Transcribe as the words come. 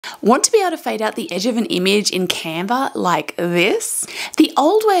Want to be able to fade out the edge of an image in Canva like this? The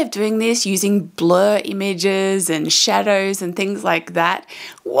old way of doing this using blur images and shadows and things like that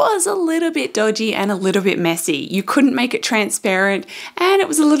was a little bit dodgy and a little bit messy. You couldn't make it transparent and it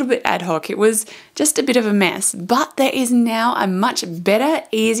was a little bit ad hoc. It was just a bit of a mess. But there is now a much better,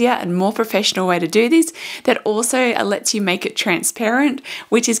 easier and more professional way to do this that also lets you make it transparent,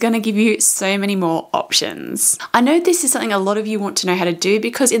 which is going to give you so many more options. I know this is something a lot of you want to know how to do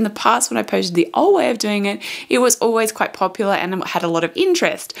because in the past when I posted the old way of doing it, it was always quite popular and had a lot of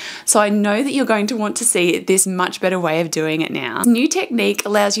interest. So I know that you're going to want to see this much better way of doing it now. This new technique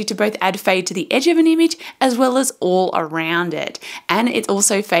allows you to both add fade to the edge of an image as well as all around it. And it's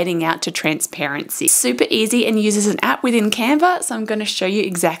also fading out to transparency. Super easy and uses an app within Canva, so I'm going to show you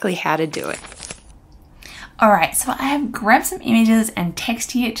exactly how to do it. Alright, so I have grabbed some images and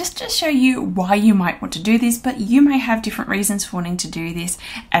text here just to show you why you might want to do this, but you may have different reasons for wanting to do this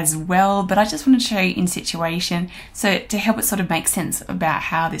as well, but I just want to show you in situation so to help it sort of make sense about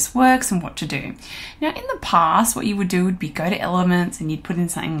how this works and what to do. Now in the past, what you would do would be go to elements and you'd put in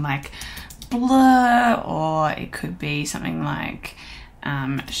something like blur, or it could be something like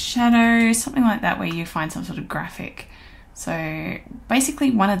shadow, something like that where you find some sort of graphic. So basically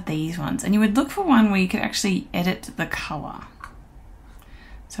one of these ones, and you would look for one where you could actually edit the color.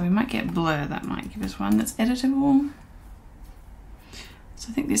 So we might get blur, that might give us one that's editable. So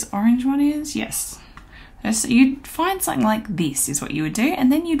I think this orange one is, yes. So you'd find something like this is what you would do,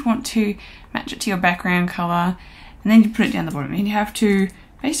 and then you'd want to match it to your background color, and then you put it down the bottom, and you have to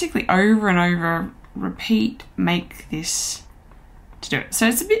basically over and over repeat, make this to do it. So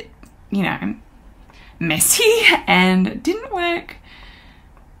it's a bit, you know, messy and didn't work.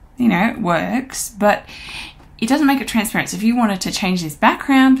 You know, it works, but it doesn't make it transparent. So if you wanted to change this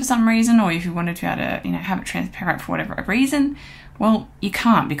background for some reason, or if you wanted to be able to, you know, have it transparent for whatever reason, well, you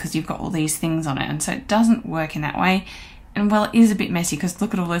can't because you've got all these things on it, and so it doesn't work in that way. And well, it is a bit messy because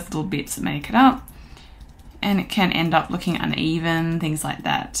look at all those little bits that make it up, and it can end up looking uneven, things like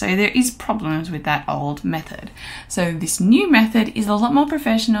that. So there is problems with that old method. So this new method is a lot more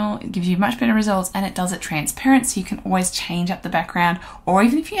professional, it gives you much better results, and it does it transparent so you can always change up the background, or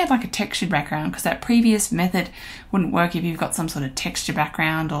even if you had like a textured background, because that previous method wouldn't work if you've got some sort of texture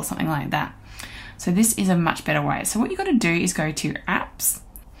background or something like that. So this is a much better way. So what you got to do is go to apps.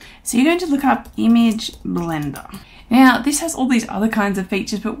 So you're going to look up Image Blender. Now this has all these other kinds of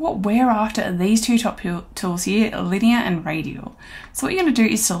features, but what we're after are these two top tools here, linear and radial. So what you're going to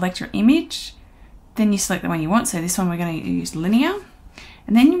do is select your image, then you select the one you want. So this one we're going to use linear,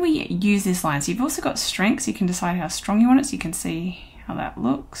 and then we use this line. So you've also got strength, so you can decide how strong you want it, so you can see how that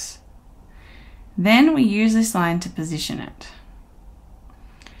looks. Then we use this line to position it.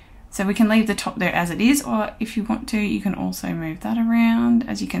 So we can leave the top there as it is, or if you want to, you can also move that around.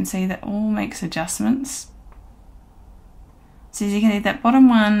 As you can see, that all makes adjustments. So as you can see, that bottom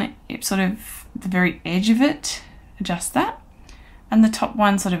one, it's sort of the very edge of it, adjust that. And the top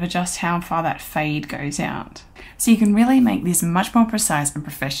one sort of adjusts how far that fade goes out. So you can really make this much more precise and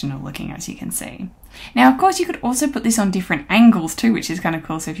professional looking, as you can see. Now, of course, you could also put this on different angles too, which is kind of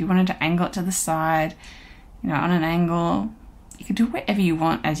cool. So if you wanted to angle it to the side, you know, on an angle, you can do whatever you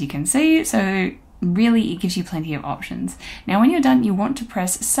want, as you can see. So really, it gives you plenty of options. Now, when you're done, you want to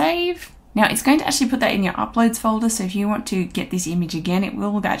press save. Now it's going to actually put that in your uploads folder, so if you want to get this image again, it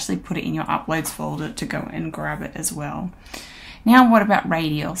will actually put it in your uploads folder to go and grab it as well. Now what about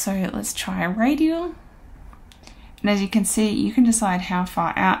radial? So let's try radial. And as you can see, you can decide how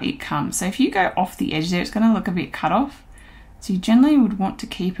far out it comes. So if you go off the edge there, it's going to look a bit cut off. So you generally would want to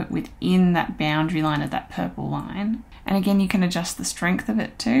keep it within that boundary line of that purple line. And again, you can adjust the strength of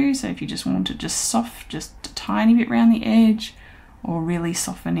it too. So if you just want it just soft, just a tiny bit around the edge, or really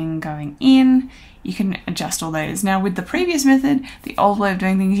softening going in, you can adjust all those. Now with the previous method, the old way of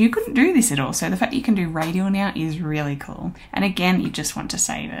doing things, you couldn't do this at all. So the fact you can do radial now is really cool. And again, you just want to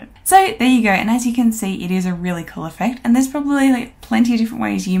save it. So there you go. And as you can see, it is a really cool effect. And there's probably like plenty of different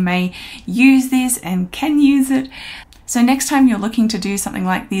ways you may use this and can use it. So next time you're looking to do something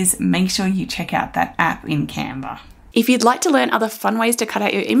like this, make sure you check out that app in Canva. If you'd like to learn other fun ways to cut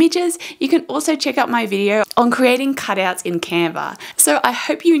out your images, you can also check out my video on creating cutouts in Canva. So I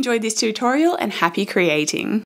hope you enjoyed this tutorial and happy creating.